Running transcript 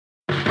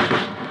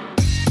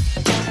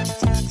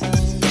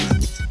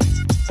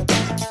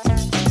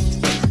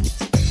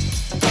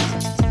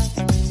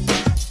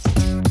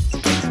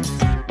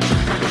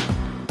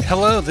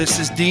Hello, this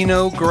is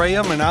Dino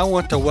Graham, and I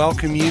want to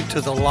welcome you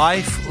to the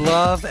Life,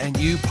 Love, and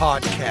You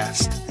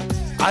podcast.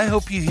 I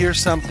hope you hear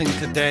something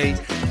today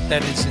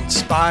that is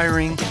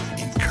inspiring,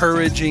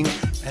 encouraging,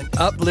 and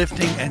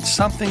uplifting, and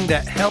something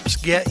that helps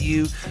get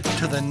you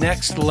to the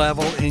next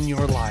level in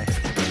your life.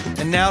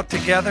 And now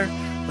together,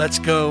 let's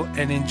go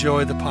and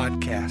enjoy the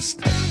podcast.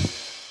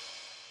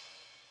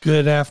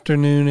 Good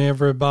afternoon,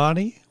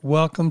 everybody.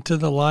 Welcome to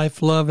the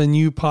Life, Love, and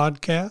You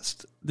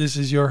podcast. This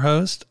is your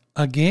host,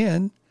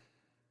 again.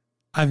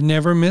 I've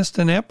never missed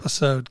an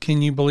episode.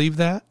 Can you believe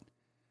that?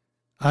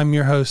 I'm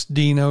your host,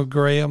 Dino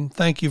Graham.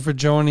 Thank you for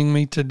joining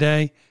me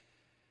today.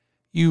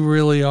 You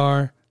really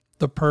are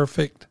the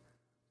perfect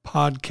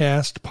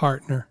podcast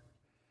partner.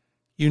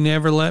 You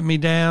never let me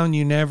down.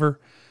 You never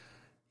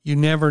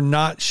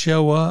not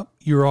show up.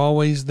 You're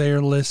always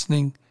there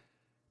listening.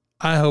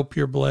 I hope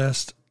you're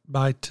blessed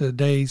by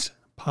today's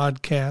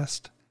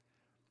podcast.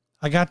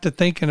 I got to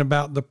thinking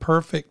about the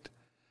perfect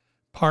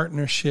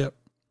partnership.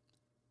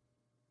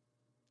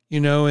 You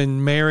know,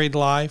 in married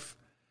life,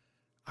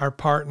 our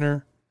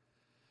partner,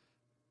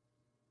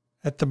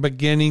 at the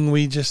beginning,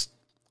 we just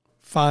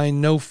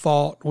find no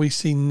fault. We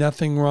see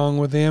nothing wrong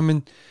with them,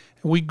 and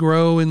we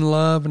grow in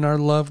love, and our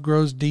love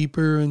grows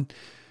deeper. And,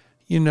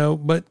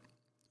 but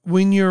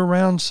when you're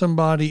around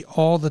somebody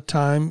all the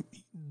time,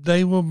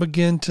 they will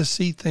begin to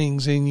see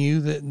things in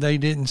you that they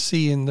didn't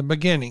see in the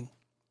beginning.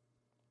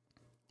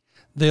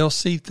 They'll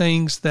see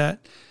things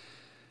that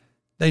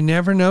they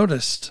never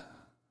noticed,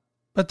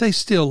 but they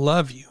still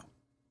love you.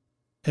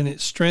 And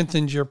it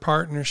strengthens your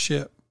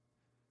partnership.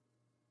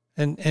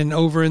 And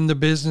over in the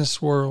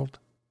business world,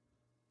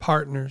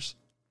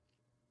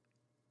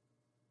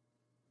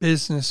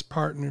 business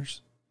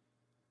partners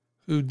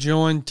who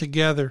join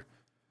together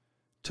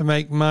to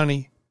make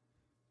money,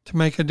 to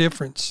make a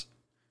difference,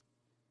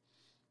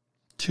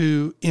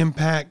 to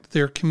impact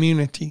their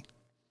community.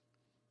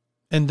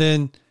 And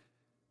then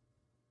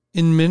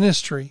in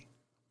ministry,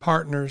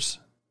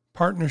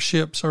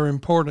 partnerships are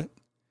important.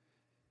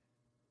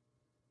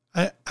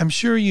 I'm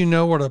sure you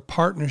know what a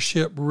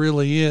partnership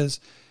really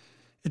is.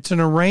 It's an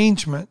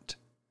arrangement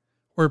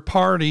where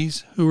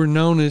parties who are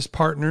known as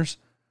partners,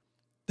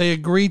 they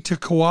agree to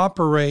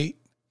cooperate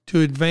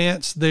to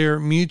advance their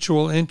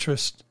mutual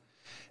interest.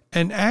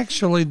 And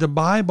actually, the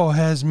Bible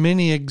has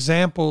many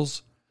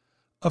examples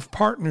of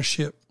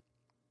partnership.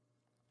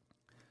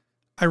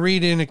 I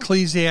read in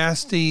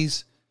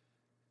Ecclesiastes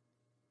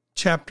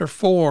chapter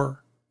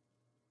 4,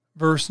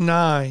 verse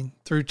 9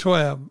 through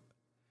 12.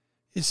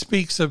 It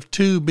speaks of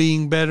two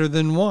being better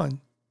than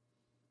one.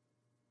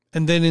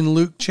 And then in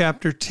Luke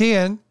chapter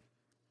 10,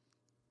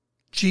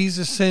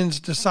 Jesus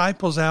sends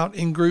disciples out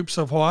in groups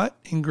of what?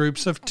 In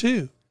groups of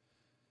two.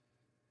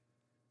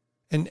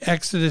 In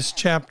Exodus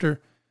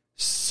chapter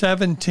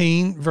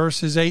 17,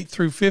 verses 8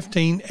 through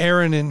 15,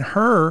 Aaron and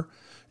Hur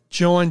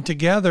join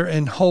together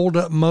and hold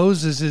up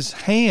Moses'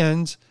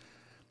 hands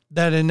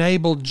that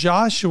enabled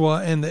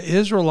Joshua and the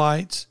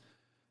Israelites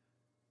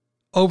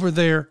over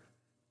their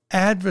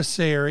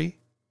adversary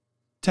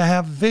to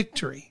have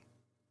victory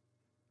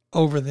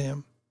over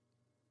them.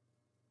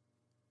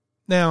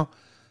 Now,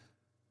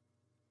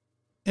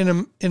 in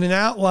an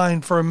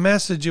outline for a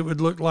message, it would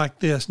look like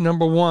this.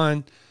 Number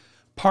one,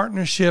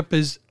 partnership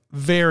is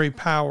very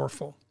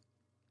powerful.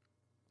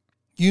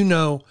 You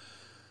know,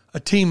 a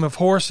team of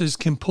horses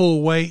can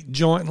pull weight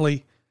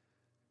jointly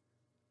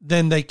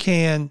than they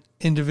can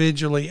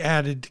individually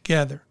added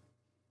together.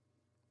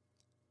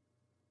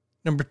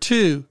 Number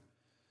two,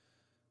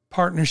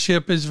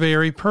 partnership is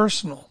very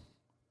personal.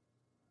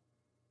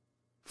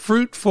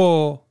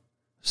 Fruitful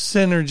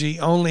synergy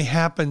only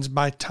happens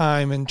by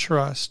time and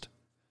trust.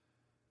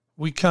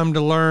 We come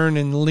to learn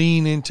and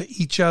lean into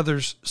each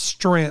other's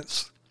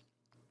strengths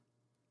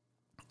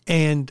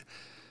and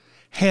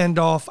hand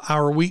off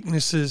our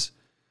weaknesses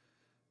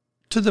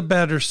to the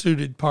better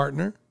suited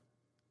partner.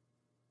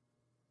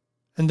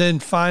 And then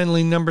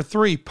finally, number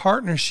three,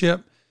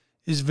 partnership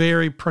is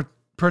very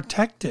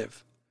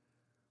protective.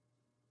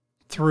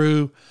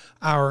 Through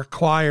our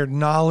acquired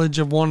knowledge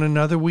of one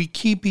another, we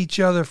keep each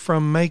other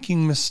from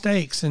making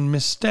mistakes and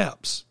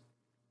missteps.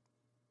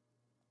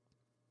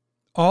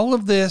 All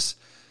of this,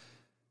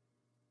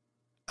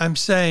 I'm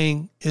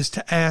saying, is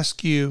to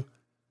ask you,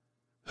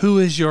 who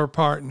is your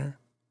partner?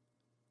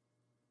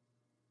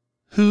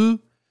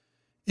 Who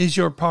is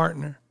your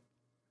partner?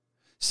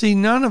 See,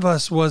 none of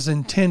us was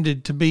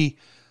intended to be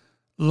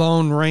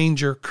Lone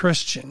Ranger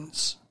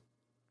Christians.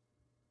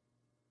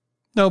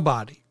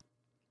 Nobody.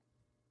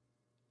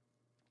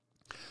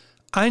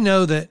 I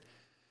know that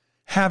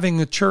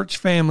having a church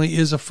family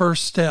is a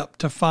first step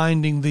to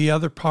finding the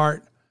other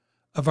part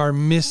of our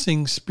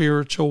missing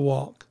spiritual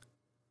walk.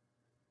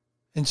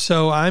 And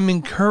so I'm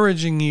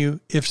encouraging you,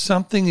 if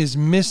something is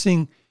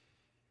missing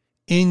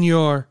in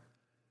your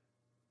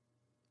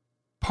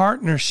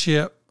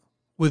partnership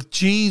with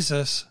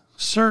Jesus,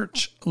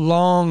 search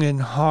long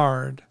and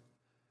hard,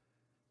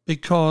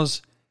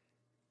 because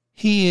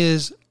He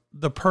is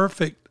the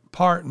perfect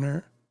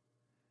partner.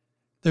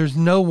 There's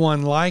no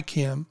one like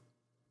Him.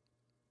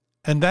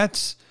 And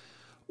that's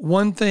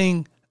one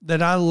thing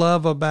that I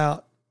love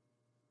about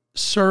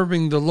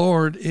serving the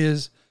Lord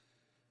is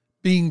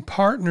being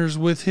partners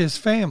with his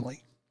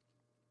family,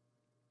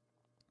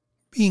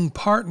 being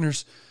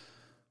partners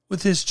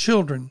with his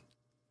children,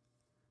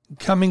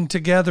 coming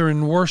together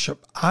in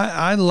worship.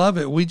 I love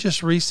it. We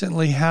just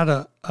recently had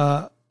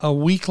a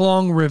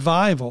week-long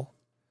revival,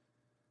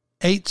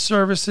 8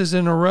 services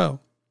in a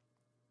row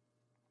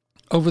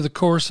over the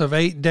course of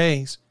 8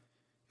 days.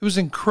 It was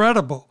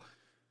incredible.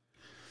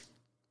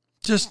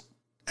 Just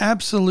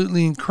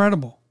absolutely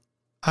incredible.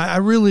 I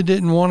really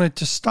didn't want it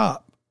to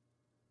stop.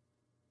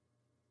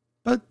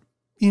 But,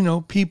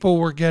 people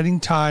were getting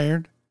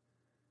tired.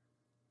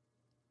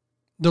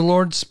 The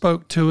Lord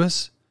spoke to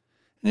us,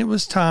 and it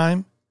was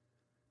time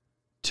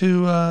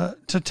to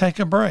take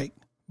a break.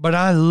 But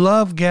I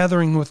love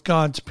gathering with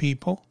God's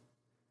people,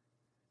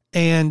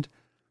 and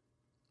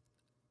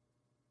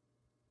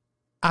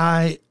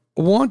I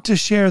want to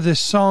share this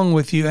song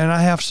with you, and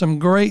I have some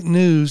great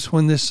news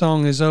when this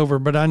song is over,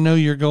 but I know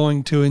you're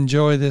going to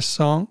enjoy this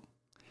song.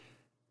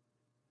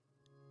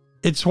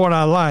 It's what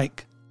I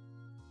like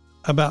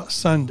about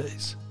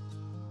Sundays.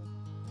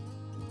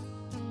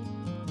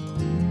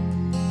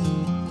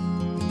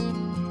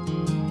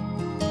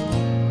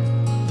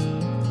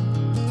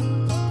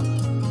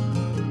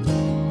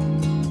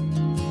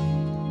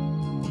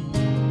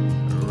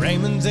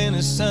 Raymond's in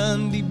his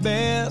Sunday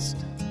best.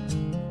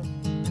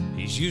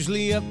 He's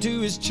usually up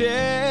to his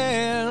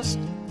chest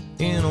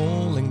in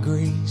oil and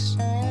grease.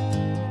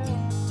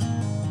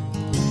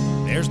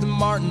 There's the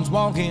Martins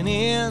walking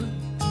in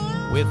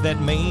with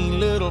that mean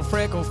little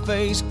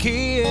freckle-faced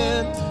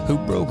kid who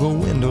broke a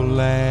window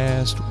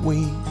last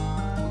week.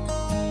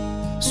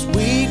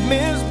 Sweet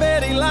Miss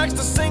Betty likes to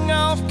sing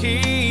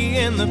off-key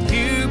in the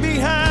pew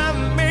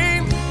behind me.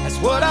 That's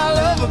what I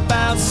love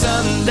about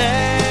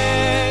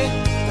Sunday.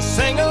 I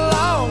sing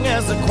along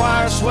as the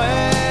choir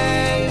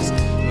sways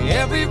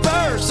every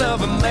verse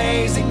of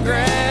Amazing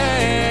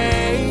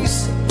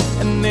Grace.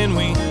 And then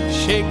we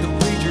shake the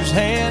preacher's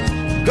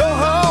hand, go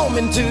home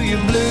into your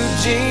blue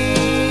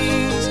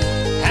jeans,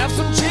 have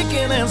some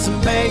chicken and some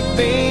baked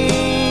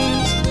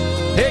beans,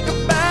 pick a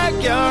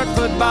backyard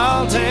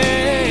football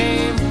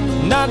team,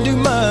 not do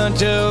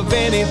much of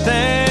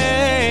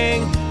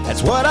anything.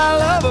 That's what I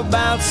love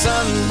about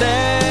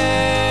Sunday.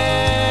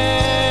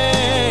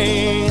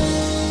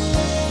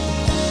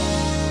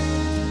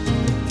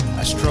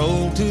 I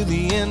stroll to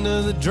the end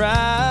of the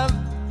drive,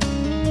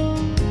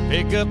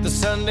 pick up the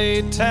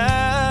Sunday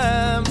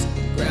Times,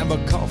 grab a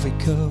coffee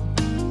cup.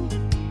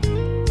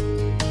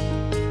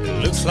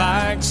 It looks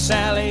like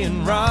Sally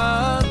and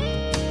Ron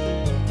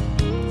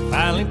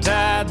finally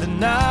tied the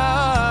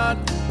knot.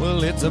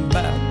 Well, it's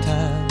about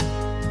time.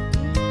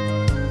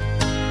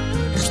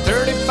 There's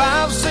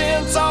 35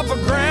 cents off a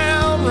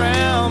ground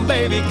round,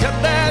 baby,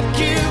 cut that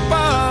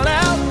coupon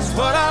out. That's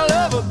what I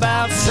love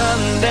about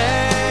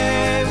Sunday.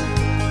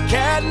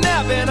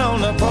 Catnapping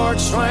on the porch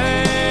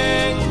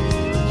swing,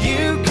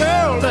 you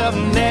curled up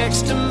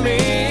next to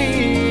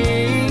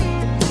me.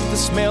 The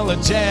smell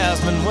of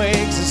jasmine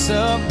wakes us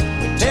up.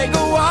 We take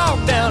a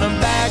walk down a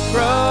back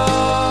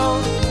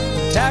road,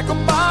 tackle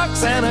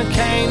box and a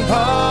cane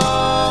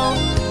pole,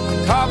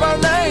 carve our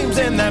names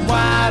in that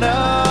white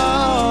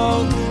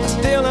oak. I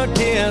steal a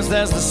kiss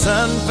as the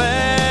sun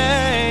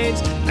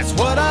fades. That's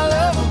what I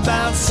love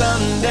about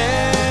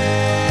Sunday.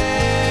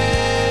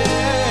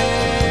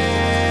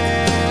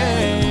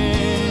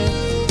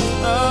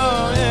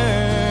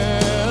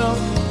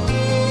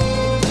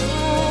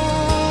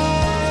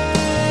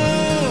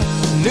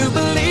 New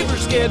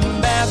believers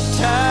getting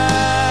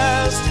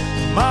baptized,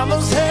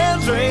 mama's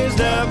hands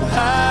raised up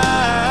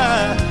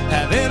high,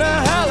 having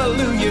a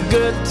hallelujah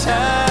good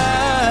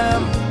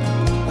time,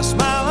 a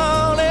smile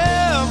on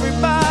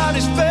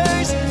everybody's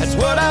face. That's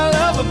what I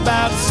love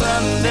about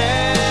Sunday.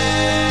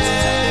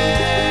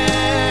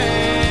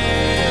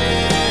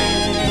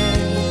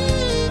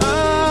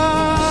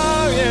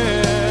 Oh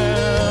yeah,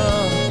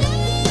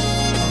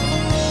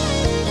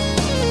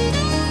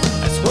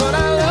 that's what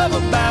I love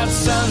about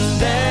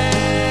Sunday.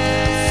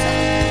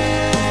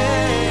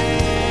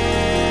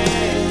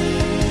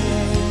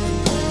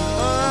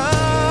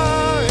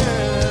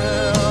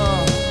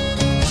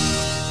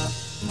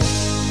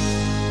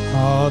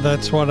 Oh,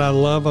 that's what I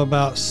love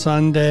about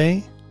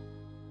Sunday.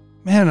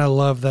 Man, I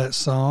love that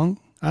song.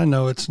 I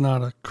know it's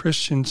not a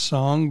Christian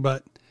song,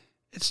 but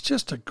it's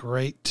just a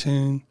great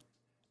tune.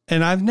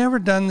 And I've never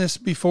done this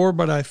before,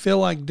 but I feel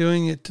like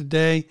doing it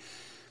today.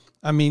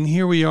 I mean,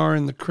 here we are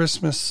in the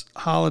Christmas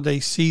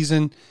holiday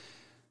season.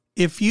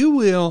 If you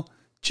will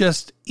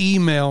just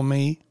email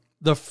me,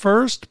 the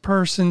first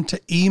person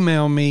to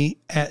email me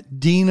at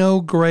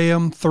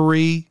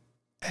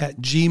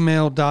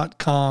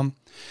dinograham3@gmail.com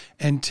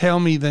and tell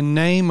me the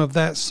name of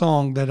that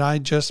song that I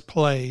just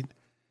played,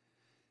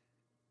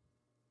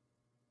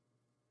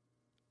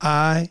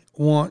 I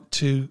want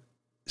to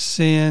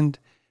send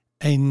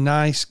a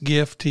nice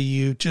gift to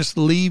you. Just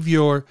leave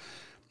your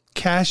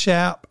Cash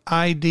App,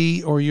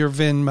 ID, or your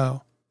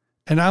Venmo,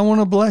 And I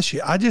want to bless you.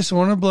 I just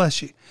want to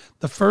bless you.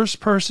 The first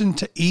person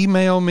to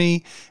email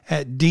me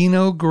at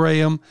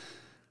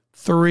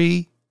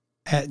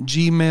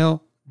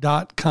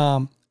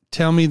dinograham3@gmail.com.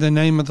 Tell me the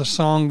name of the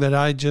song that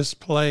I just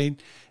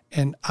played,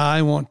 and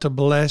I want to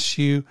bless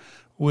you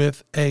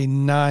with a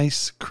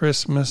nice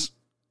Christmas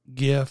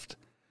gift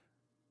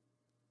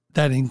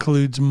that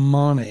includes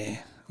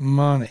money. It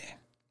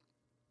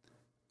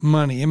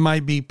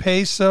might be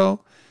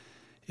peso.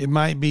 It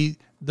might be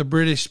the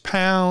British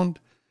pound.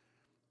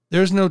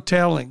 There's no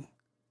telling,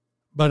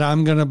 but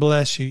I'm going to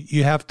bless you.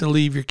 You have to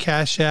leave your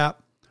Cash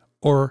App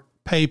or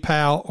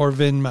PayPal or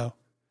Venmo.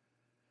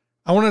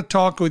 I want to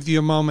talk with you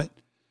a moment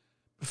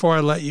before I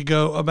let you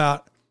go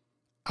about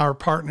our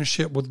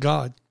partnership with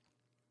God.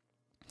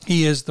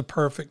 He is the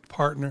perfect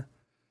partner.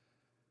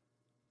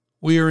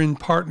 We are in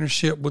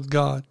partnership with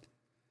God.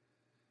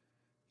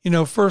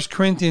 1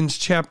 Corinthians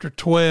chapter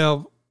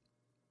 12,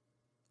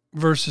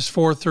 verses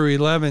 4 through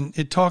 11,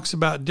 it talks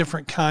about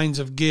different kinds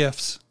of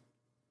gifts.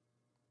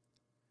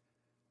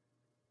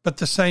 But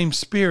the same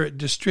Spirit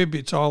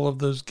distributes all of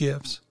those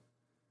gifts.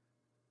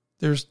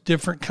 There's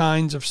different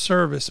kinds of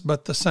service,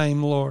 but the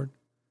same Lord.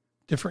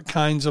 Different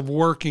kinds of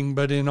working,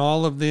 but in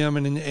all of them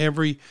and in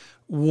every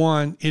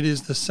one, it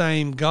is the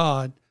same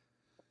God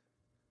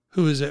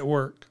who is at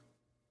work.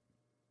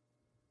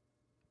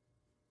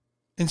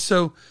 And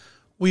so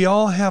we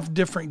all have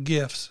different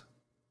gifts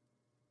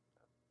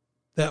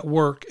that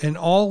work, and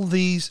all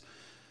these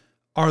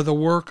are the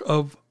work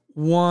of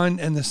one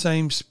and the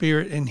same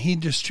Spirit, and He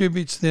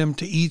distributes them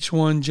to each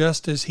one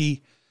just as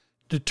He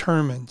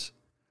determines.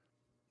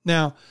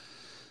 Now,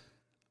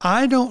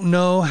 I don't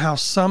know how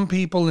some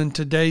people in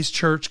today's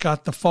church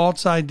got the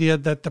false idea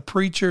that the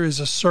preacher is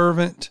a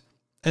servant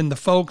and the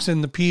folks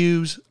in the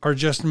pews are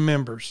just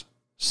members.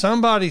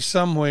 Somebody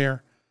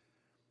somewhere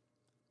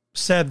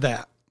said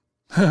that.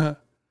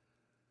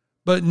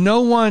 But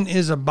no one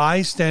is a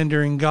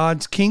bystander in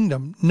God's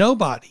kingdom.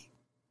 Nobody.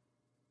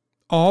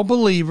 All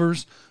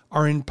believers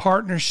are in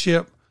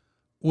partnership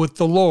with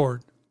the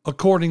Lord,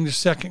 according to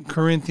 2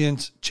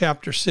 Corinthians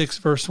chapter 6,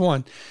 verse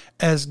 1.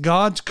 As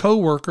God's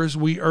co-workers,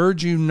 we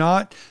urge you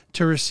not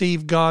to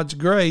receive God's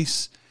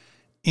grace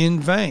in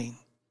vain.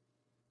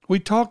 We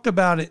talked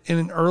about it in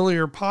an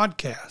earlier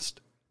podcast.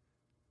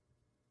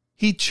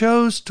 He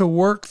chose to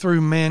work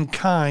through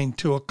mankind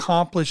to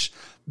accomplish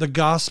the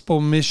gospel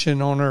mission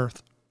on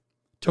earth.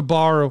 To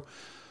borrow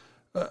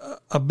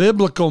a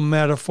biblical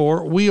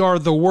metaphor, we are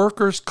the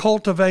workers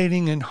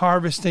cultivating and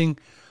harvesting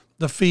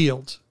the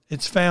fields.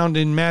 It's found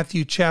in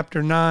Matthew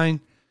chapter 9,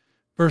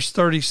 verse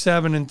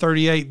 37 and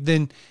 38.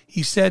 Then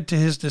He said to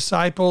His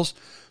disciples,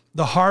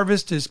 the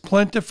harvest is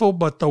plentiful,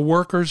 but the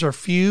workers are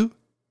few.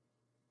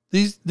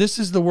 This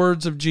is the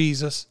words of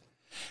Jesus.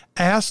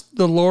 Ask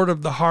the Lord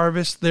of the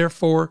harvest,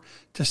 therefore,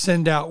 to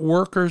send out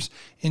workers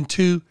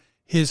into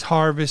His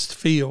harvest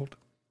field.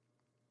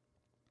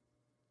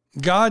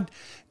 God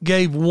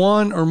gave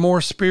one or more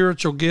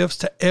spiritual gifts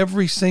to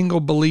every single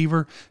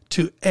believer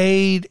to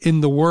aid in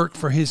the work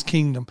for His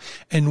kingdom.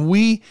 And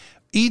we,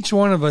 each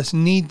one of us,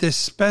 need this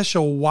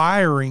special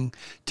wiring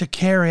to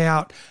carry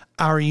out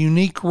our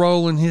unique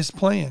role in His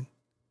plan.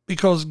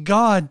 Because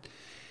God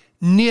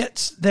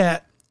knits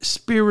that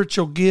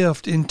spiritual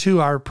gift into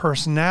our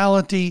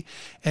personality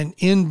and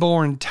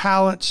inborn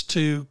talents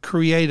to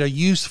create a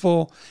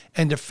useful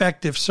and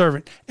effective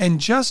servant.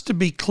 And just to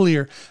be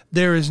clear,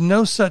 there is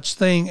no such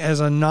thing as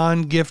a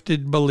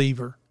non-gifted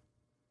believer.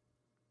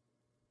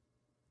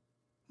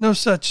 No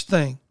such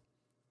thing.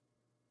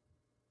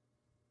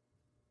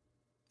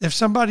 If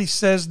somebody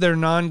says they're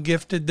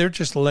non-gifted, they're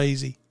just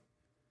lazy.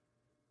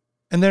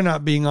 And they're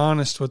not being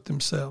honest with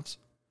themselves.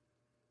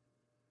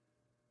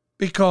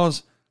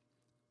 Because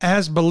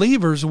as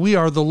believers, we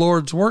are the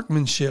Lord's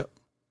workmanship.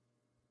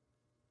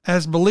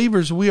 As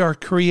believers, we are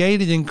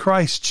created in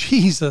Christ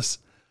Jesus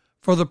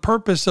for the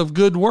purpose of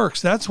good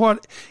works. That's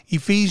what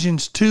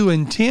Ephesians 2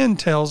 and 10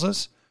 tells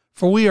us.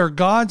 For we are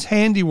God's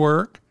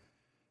handiwork,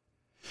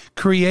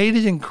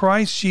 created in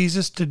Christ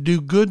Jesus to do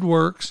good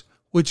works,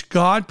 which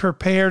God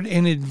prepared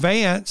in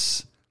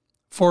advance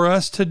for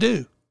us to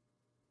do.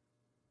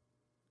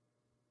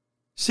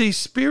 See,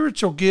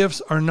 spiritual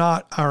gifts are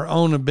not our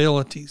own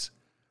abilities.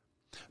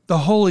 The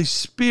Holy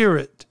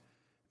Spirit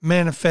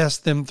manifests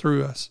them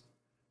through us.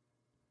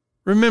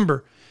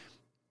 Remember,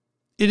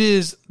 it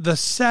is the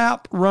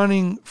sap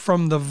running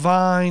from the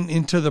vine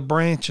into the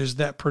branches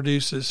that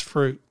produces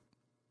fruit.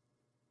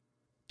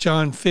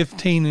 John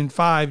 15 and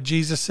 5,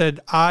 Jesus said,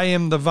 I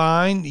am the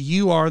vine,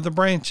 you are the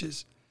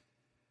branches.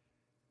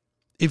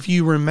 If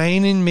you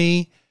remain in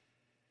me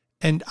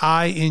and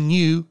I in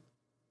you,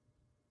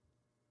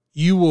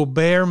 you will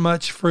bear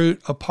much fruit.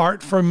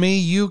 Apart from me,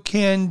 you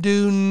can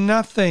do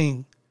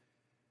nothing.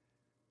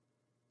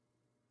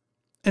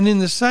 And in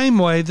the same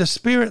way, the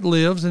Spirit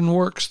lives and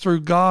works through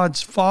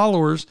God's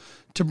followers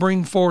to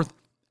bring forth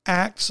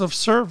acts of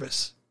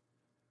service.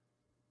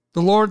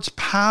 The Lord's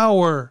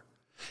power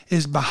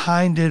is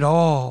behind it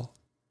all.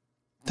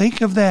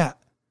 Think of that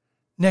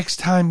next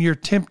time you're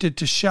tempted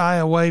to shy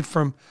away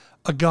from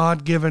a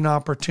God-given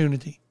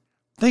opportunity.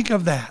 Think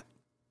of that.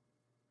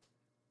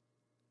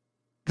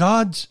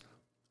 God's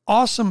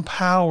awesome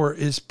power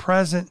is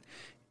present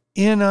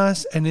in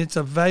us, and it's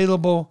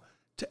available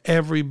to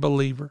every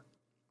believer.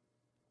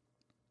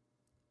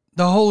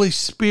 The Holy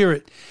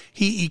Spirit,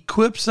 He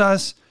equips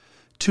us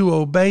to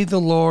obey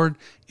the Lord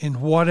in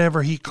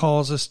whatever He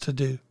calls us to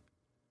do.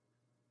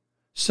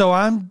 So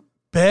I'm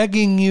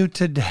begging you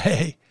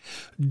today,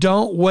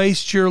 don't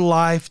waste your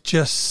life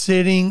just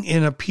sitting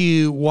in a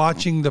pew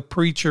watching the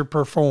preacher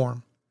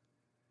perform.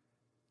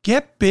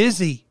 Get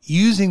busy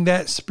using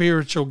that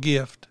spiritual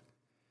gift.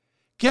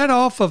 Get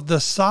off of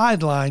the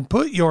sideline.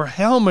 Put your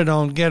helmet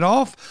on. Get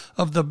off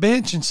of the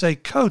bench and say,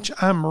 Coach,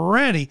 I'm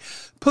ready.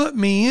 Put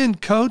me in,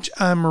 Coach.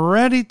 I'm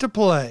ready to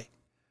play.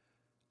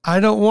 I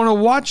don't want to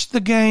watch the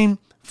game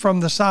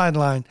from the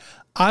sideline.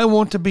 I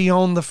want to be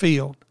on the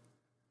field.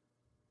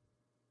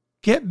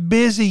 Get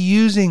busy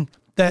using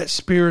that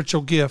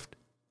spiritual gift,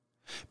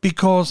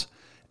 because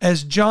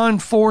as John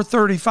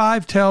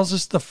 4:35 tells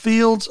us, the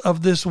fields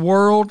of this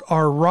world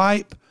are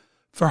ripe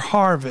for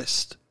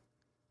harvest.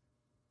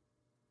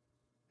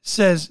 It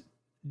says,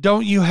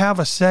 don't you have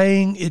a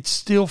saying, it's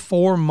still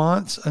 4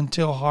 months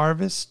until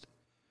harvest?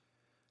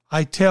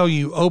 I tell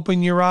you,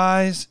 open your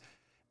eyes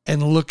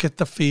and look at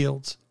the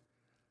fields.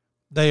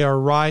 They are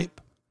ripe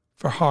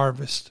for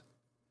harvest.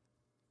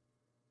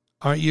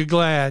 Aren't you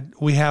glad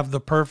we have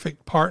the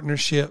perfect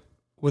partnership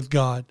with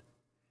God?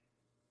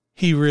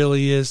 He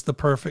really is the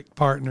perfect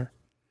partner.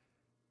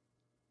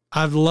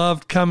 I've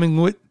loved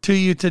coming to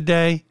you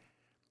today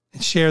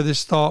and share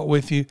this thought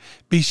with you.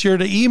 Be sure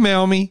to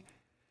email me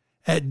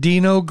at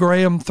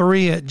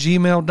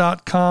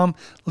dinograham3@gmail.com.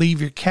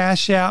 Leave your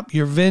Cash App,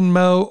 your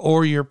Venmo,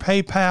 or your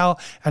PayPal.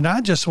 And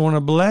I just want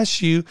to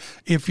bless you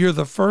if you're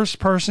the first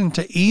person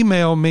to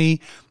email me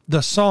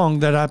the song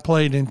that I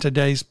played in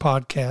today's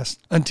podcast.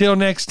 Until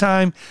next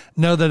time,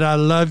 know that I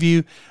love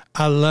you,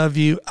 I love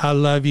you, I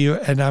love you,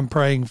 and I'm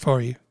praying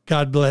for you.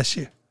 God bless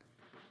you.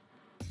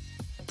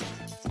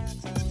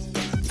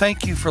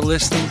 Thank you for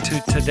listening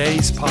to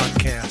today's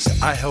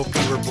podcast. I hope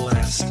you were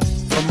blessed.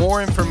 For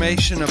more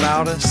information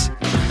about us,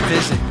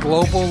 visit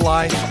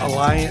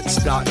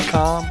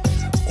globallifealliance.com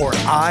or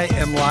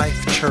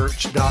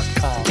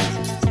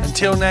IamLifeChurch.com.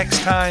 Until next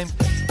time,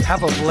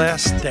 have a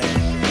blessed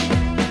day.